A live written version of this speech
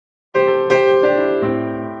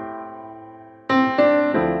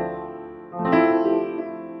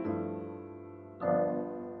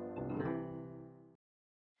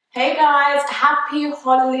guys, happy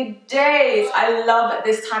holidays. I love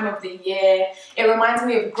this time of the year. It reminds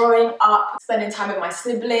me of growing up, spending time with my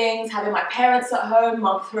siblings, having my parents at home,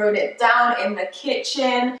 mum throwing it down in the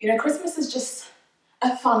kitchen. You know, Christmas is just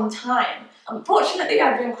a fun time. Unfortunately,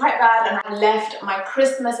 I've been quite bad and I left my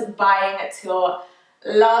Christmas buying till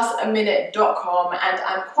lastminute.com, and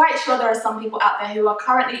I'm quite sure there are some people out there who are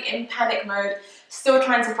currently in panic mode, still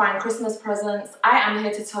trying to find Christmas presents. I am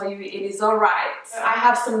here to tell you it is alright. I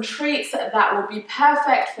have some treats that will be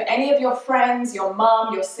perfect for any of your friends, your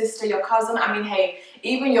mom, your sister, your cousin. I mean, hey,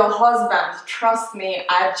 even your husband. Trust me,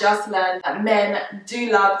 I've just learned that men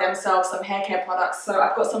do love themselves some hair care products. So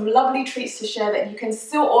I've got some lovely treats to share that you can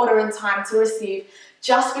still order in time to receive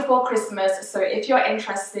just before Christmas. So if you're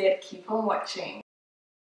interested, keep on watching.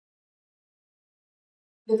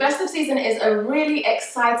 The festive season is a really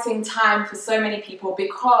exciting time for so many people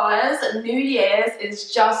because New Year's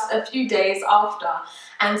is just a few days after,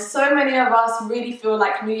 and so many of us really feel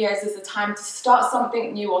like New Year's is a time to start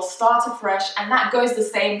something new or start afresh, and that goes the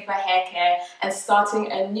same for hair care and starting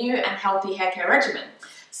a new and healthy hair care regimen.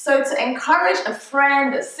 So to encourage a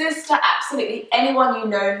friend, a sister, absolutely anyone you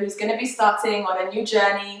know who's going to be starting on a new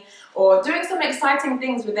journey or doing some exciting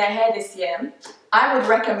things with their hair this year, I would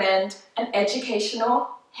recommend an educational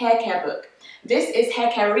hair care book. This is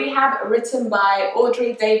Hair Care Rehab, written by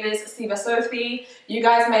Audrey Davis Siva-Sophie. You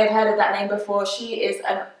guys may have heard of that name before. She is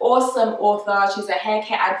an awesome author. She's a hair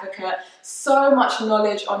care advocate. So much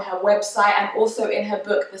knowledge on her website and also in her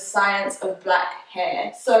book, The Science of Black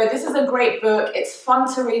Hair. So this is a great book. It's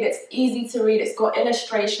fun to read. It's easy to read. It's got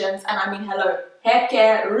illustrations. And I mean, hello, hair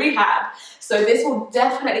care rehab. So this will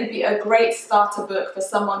definitely be a great starter book for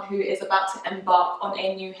someone who is about to embark on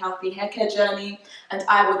a new healthy hair care journey. And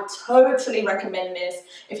I would totally recommend this.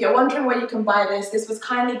 If you're wondering where you can buy this was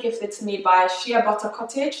kindly gifted to me by Shea Butter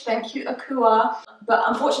Cottage. Thank you, Akua. But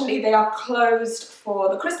unfortunately, they are closed for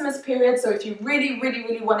the Christmas period. So if you really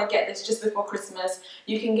want to get this just before Christmas,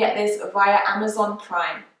 you can get this via Amazon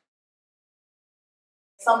Prime.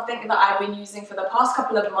 Something that I've been using for the past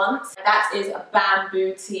couple of months, that is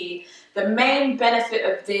bamboo tea. The main benefit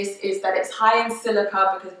of this is that it's high in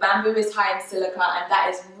silica, because bamboo is high in silica, and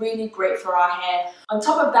that is really great for our hair. On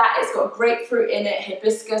top of that, it's got grapefruit in it,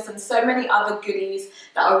 hibiscus, and so many other goodies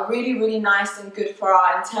that are really nice and good for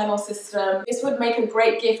our internal system. This would make a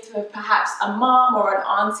great gift for perhaps a mom or an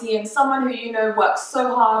auntie, and someone who you know works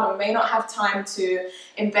so hard or may not have time to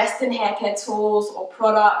invest in hair care tools or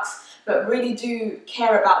products, but really do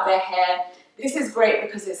care about their hair. This is great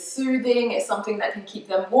because it's soothing, it's something that can keep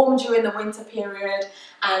them warm during the winter period,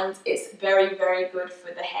 and it's very good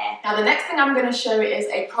for the hair. Now the next thing I'm going to show is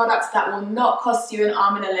a product that will not cost you an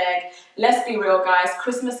arm and a leg. Let's be real guys,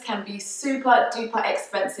 Christmas can be super duper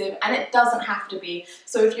expensive, and it doesn't have to be.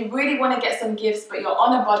 So if you really want to get some gifts but you're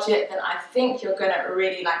on a budget, then I think you're going to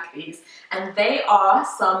really like these. And they are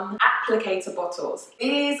some applicator bottles.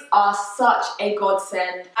 These are such a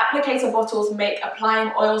godsend. Applicator bottles make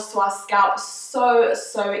applying oils to our scalp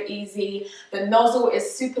so easy. The nozzle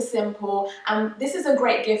is super simple, and this is a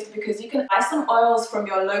great gift because you can buy some oils from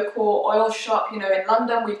your local oil shop. You know, in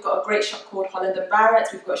London we've got a great shop called Holland &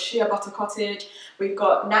 Barrett's, we've got Shea Butter Cottage, we've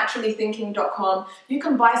got naturallythinking.com. You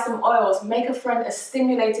can buy some oils, make a friend a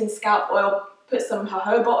stimulating scalp oil, put some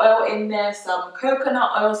jojoba oil in there, some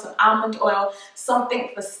coconut oil, some almond oil, something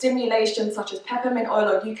for stimulation such as peppermint oil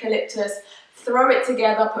or eucalyptus. Throw it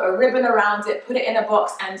together, put a ribbon around it, put it in a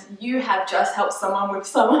box, and you have just helped someone with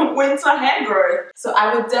some winter hair growth. So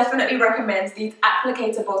I would definitely recommend these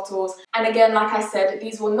applicator bottles. And again, like I said,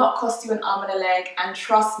 these will not cost you an arm and a leg, and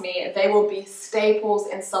trust me, they will be staples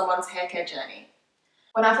in someone's hair care journey.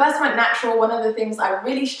 When I first went natural, one of the things I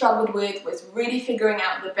really struggled with was really figuring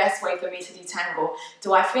out the best way for me to detangle.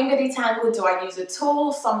 Do I finger detangle? Do I use a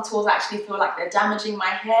tool? Some tools actually feel like they're damaging my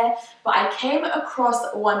hair. But I came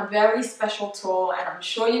across one very special tool, and I'm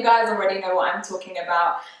sure you guys already know what I'm talking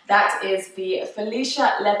about. That is the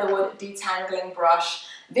Felicia Leatherwood Detangling Brush.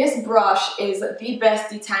 This brush is the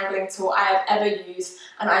best detangling tool I have ever used,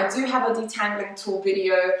 and I do have a detangling tool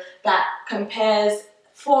video that compares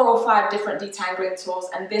 4 or 5 different detangling tools,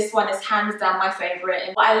 and this one is hands down my favorite.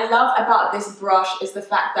 And what I love about this brush is the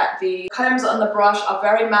fact that the combs on the brush are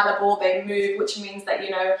very malleable, they move, which means that,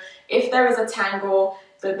 you know, if there is a tangle,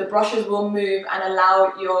 the brushes will move and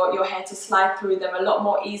allow your hair to slide through them a lot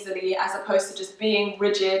more easily, as opposed to just being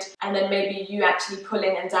rigid and then maybe you actually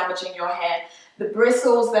pulling and damaging your hair. The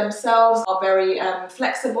bristles themselves are very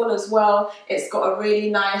flexible as well. It's got a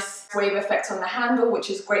really nice wave effect on the handle,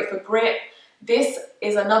 which is great for grip. This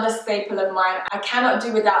is another staple of mine. I cannot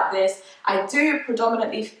do without this. I do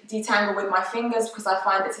predominantly detangle with my fingers because I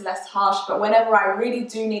find it's less harsh, but whenever I really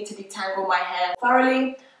do need to detangle my hair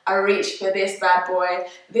thoroughly, I reach for this bad boy.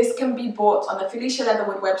 This can be bought on the Felicia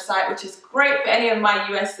Leatherwood website, which is great for any of my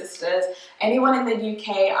US sisters. Anyone in the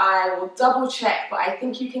UK, I will double check, but I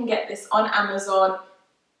think you can get this on Amazon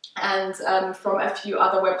and from a few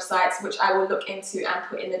other websites, which I will look into and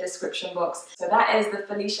put in the description box. So that is the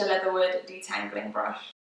Felicia Leatherwood detangling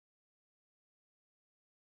brush.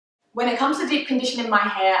 When it comes to deep conditioning my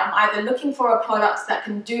hair, I'm either looking for a product that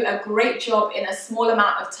can do a great job in a small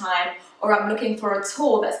amount of time, or I'm looking for a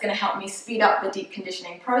tool that's going to help me speed up the deep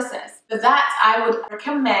conditioning process. For that, I would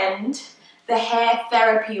recommend the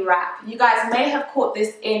Hairtherapy Wrap. You guys may have caught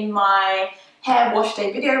this in my hair wash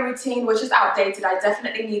day video routine, which is outdated. I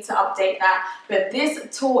definitely need to update that, but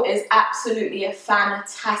this tool is absolutely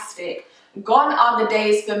fantastic. Gone are the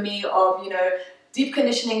days for me of, you know, deep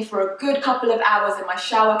conditioning for a good couple of hours in my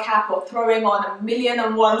shower cap or throwing on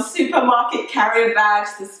 1,000,001 supermarket carrier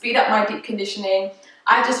bags to speed up my deep conditioning.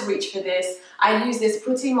 I just reach for this. I use this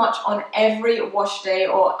pretty much on every wash day,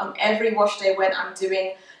 or on every wash day when I'm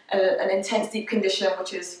doing an intense deep condition,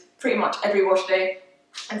 which is pretty much every wash day.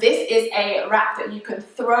 And this is a wrap that you can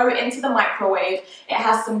throw into the microwave. It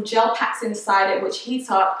has some gel packs inside it which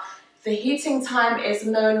heat up. The heating time is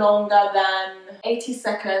no longer than 80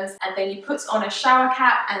 seconds, and then you put on a shower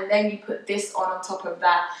cap and then you put this on top of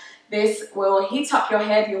that. This will heat up your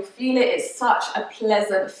head, you'll feel it, it's such a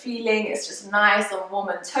pleasant feeling, it's just nice and warm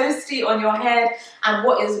and toasty on your head. And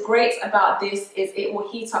what is great about this is it will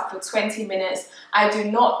heat up for 20 minutes. I do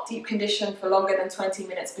not deep condition for longer than 20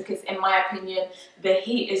 minutes because in my opinion, the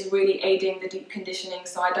heat is really aiding the deep conditioning,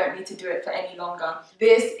 so I don't need to do it for any longer.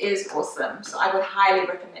 This is awesome, so I would highly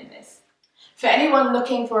recommend this. For anyone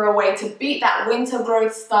looking for a way to beat that winter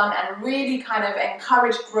growth stun and really kind of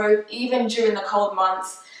encourage growth even during the cold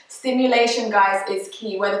months, stimulation, guys, is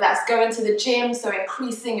key. Whether that's going to the gym, so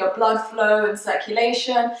increasing your blood flow and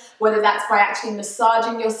circulation, whether that's by actually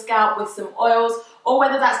massaging your scalp with some oils, or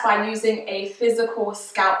whether that's by using a physical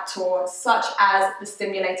scalp tool, such as the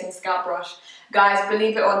stimulating scalp brush. Guys,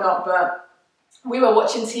 believe it or not, but we were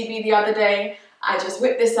watching TV the other day. I just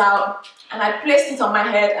whipped this out and I placed it on my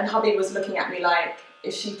head, and hubby was looking at me like,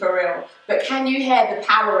 is she for real? But can you hear the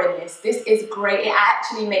power in this? This is great. It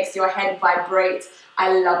actually makes your head vibrate.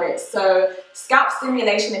 I love it. So scalp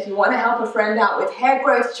stimulation, if you want to help a friend out with hair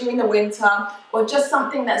growth during the winter, or just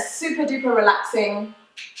something that's super duper relaxing,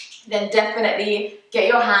 then definitely get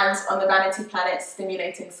your hands on the Vanity Planet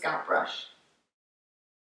Stimulating Scalp Brush.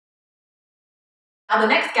 Now the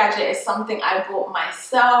next gadget is something I bought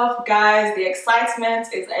myself. Guys, the excitement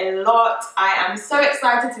is a lot. I am so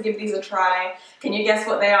excited to give these a try. Can you guess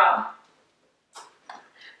what they are?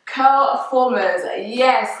 Curlformers.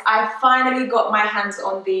 Yes, I finally got my hands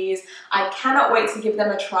on these. I cannot wait to give them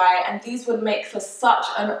a try, and these would make for such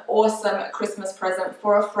an awesome Christmas present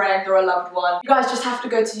for a friend or a loved one. You guys just have to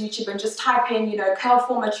go to YouTube and just type in, you know,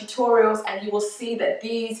 Curlformer tutorials, and you will see that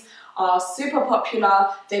these are super popular.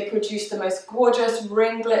 They produce the most gorgeous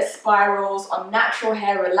ringlet spirals on natural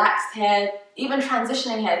hair, relaxed hair, even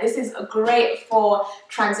transitioning hair. This is great for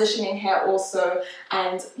transitioning hair also.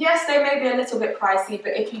 And yes, they may be a little bit pricey,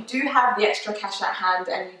 but if you do have the extra cash at hand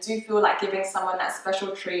and you do feel like giving someone that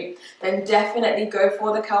special treat, then definitely go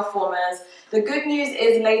for the Curlformers. The good news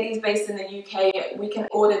is, ladies based in the UK, we can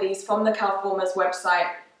order these from the Curlformers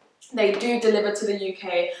website. They do deliver to the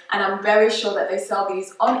UK, and I'm very sure that they sell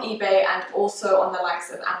these on eBay and also on the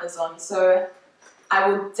likes of Amazon. So I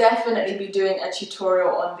will definitely be doing a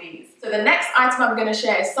tutorial on these. So the next item I'm going to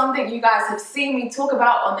share is something you guys have seen me talk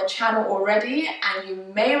about on the channel already, and you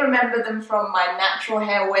may remember them from my natural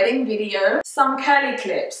hair wedding video. Some Kurly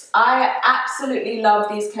Klips. I absolutely love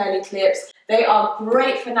these Kurly Klips. They are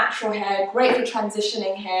great for natural hair, great for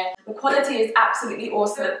transitioning hair. The quality is absolutely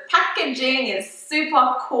awesome. The packaging is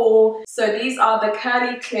super cool. So these are the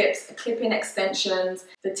Kurly Klips clip-in extensions.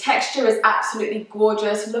 The texture is absolutely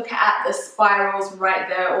gorgeous. Look at the spirals right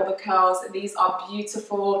there, all the curls. These are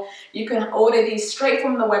beautiful. You can order these straight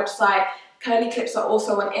from the website. Kurly Klips are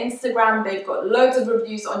also on Instagram. They've got loads of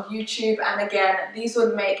reviews on YouTube. And again, these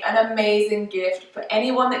would make an amazing gift for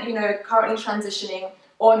anyone that you know currently transitioning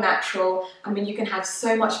or natural. I mean, you can have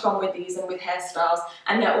so much fun with these and with hairstyles.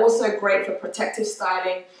 And they're also great for protective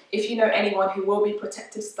styling if you know anyone who will be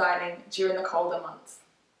protective styling during the colder months.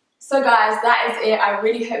 So guys, that is it. I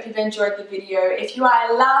really hope you've enjoyed the video. If you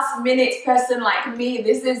are a last minute person like me,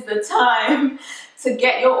 this is the time to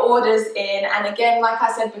get your orders in. And again, like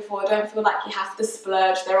I said before, don't feel like you have to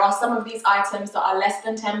splurge. There are some of these items that are less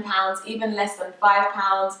than £10, even less than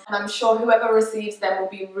 £5. And I'm sure whoever receives them will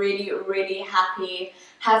be really, really happy.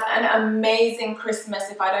 Have an amazing Christmas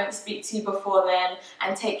if I don't speak to you before then,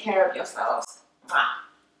 and take care of yourselves. Mwah.